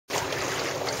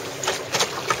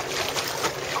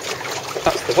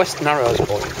The West Narrows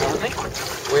boy, apparently.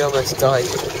 We almost died.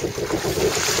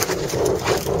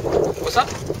 What's that?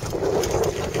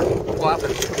 What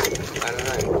happened? I don't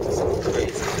know. It's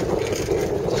crazy.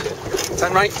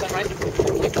 Turn right, turn right.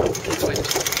 Keep going.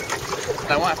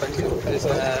 Now what happened is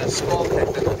a squall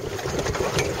came, didn't it?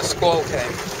 A squall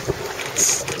came.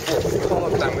 It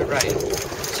poured down with rain.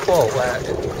 Squall where it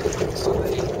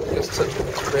just took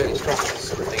really strong,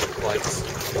 something like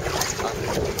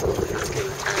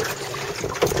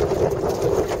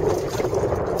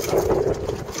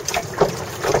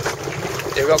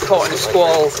yeah, we got caught in a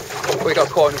squall. We got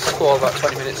caught in a squall about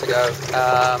 20 minutes ago.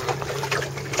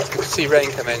 We could see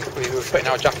rain come in. We were putting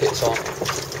our jackets on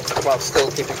while still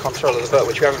keeping control of the boat,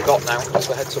 which we haven't got now because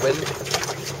we're head to wind.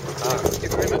 Thank you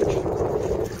very much.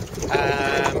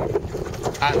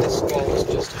 And the squall was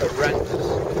just horrendous.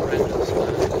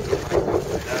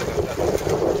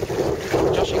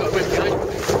 Josh, you got a wind behind you?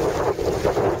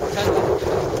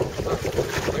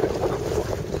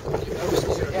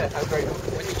 Yeah, how great.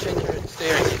 When you change your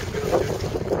steering, you can go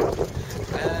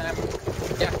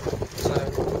yeah, so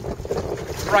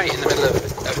right in the middle of the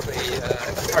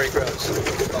Carrick Roads,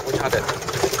 well, we had it,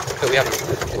 but we haven't.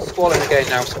 It's squalling again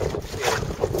now, so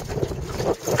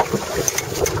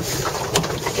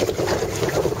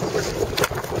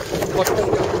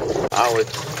I would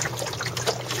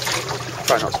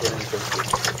try not to run into them.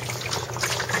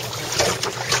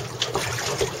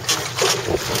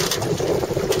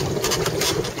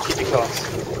 You keep your class.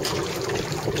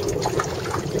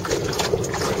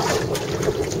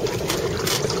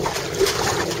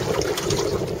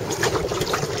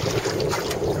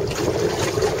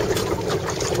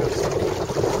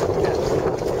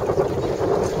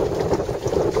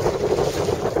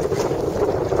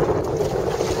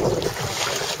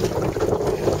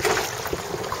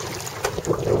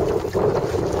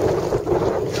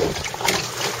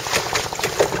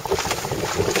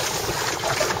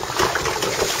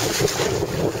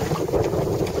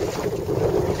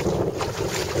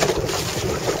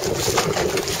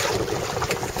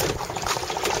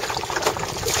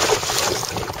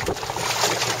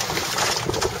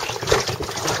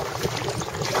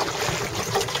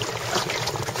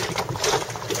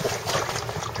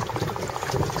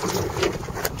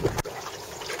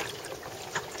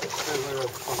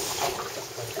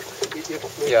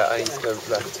 Yeah, I need to go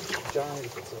left. Yeah,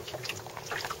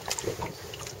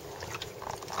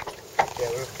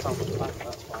 we're at Falmouth,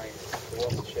 that's why the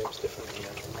water shape's differently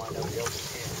and why nobody else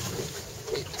is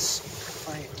here. It's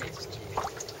 5 metres deep.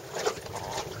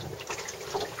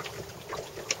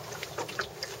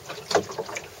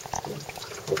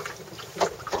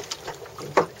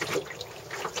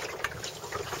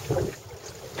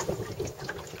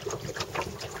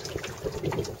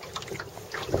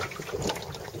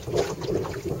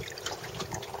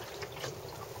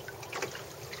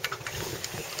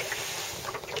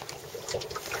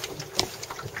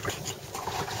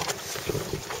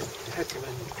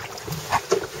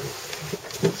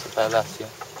 Left, yeah.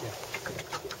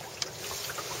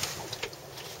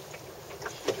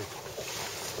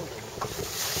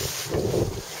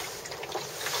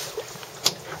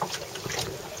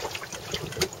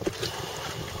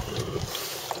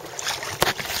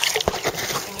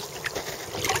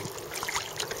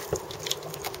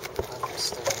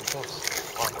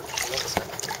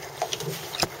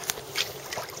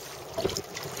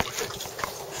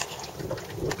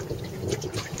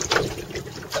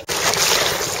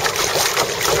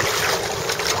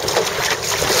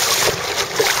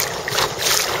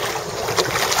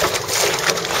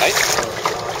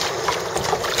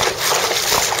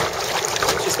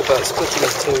 But splitting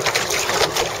us too.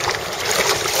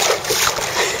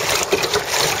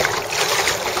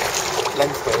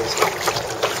 Lengthways.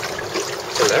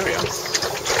 Oh, there we are.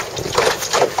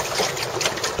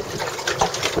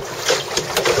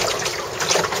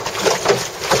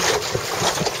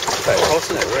 Very hot,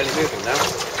 isn't it? We're really moving now.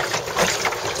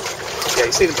 Yeah,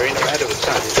 you see the marina ahead of us,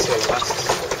 can't you? So fast.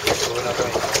 So we're not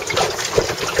going.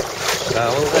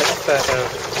 We'll head further.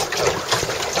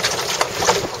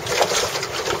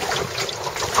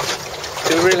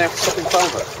 Do we really have to stop in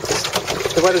Falmouth?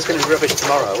 The weather's going to be rubbish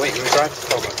tomorrow. Wait, can we drive to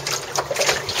Falmouth?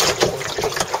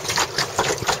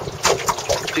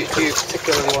 Do you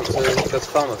particularly want to go to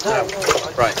Falmouth now?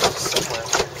 Right.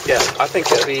 Yeah, I think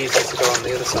it'll be easier to go on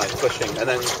the other side, pushing, and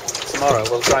then tomorrow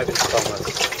we'll drive into Falmouth.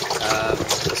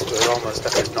 Because we're almost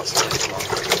definitely not staying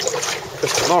tomorrow.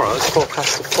 Because tomorrow is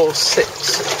forecast to 4.6.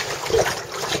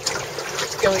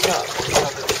 It's going up.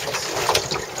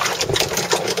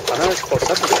 I know it's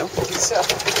 4.7 now.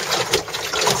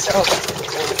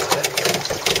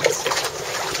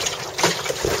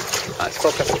 That's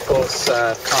forecast reports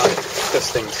 5,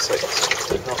 gusting to 6.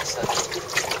 But not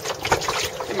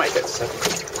 7. It might get to 7.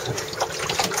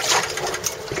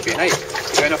 It could be an 8.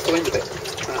 You're going off the wind a bit.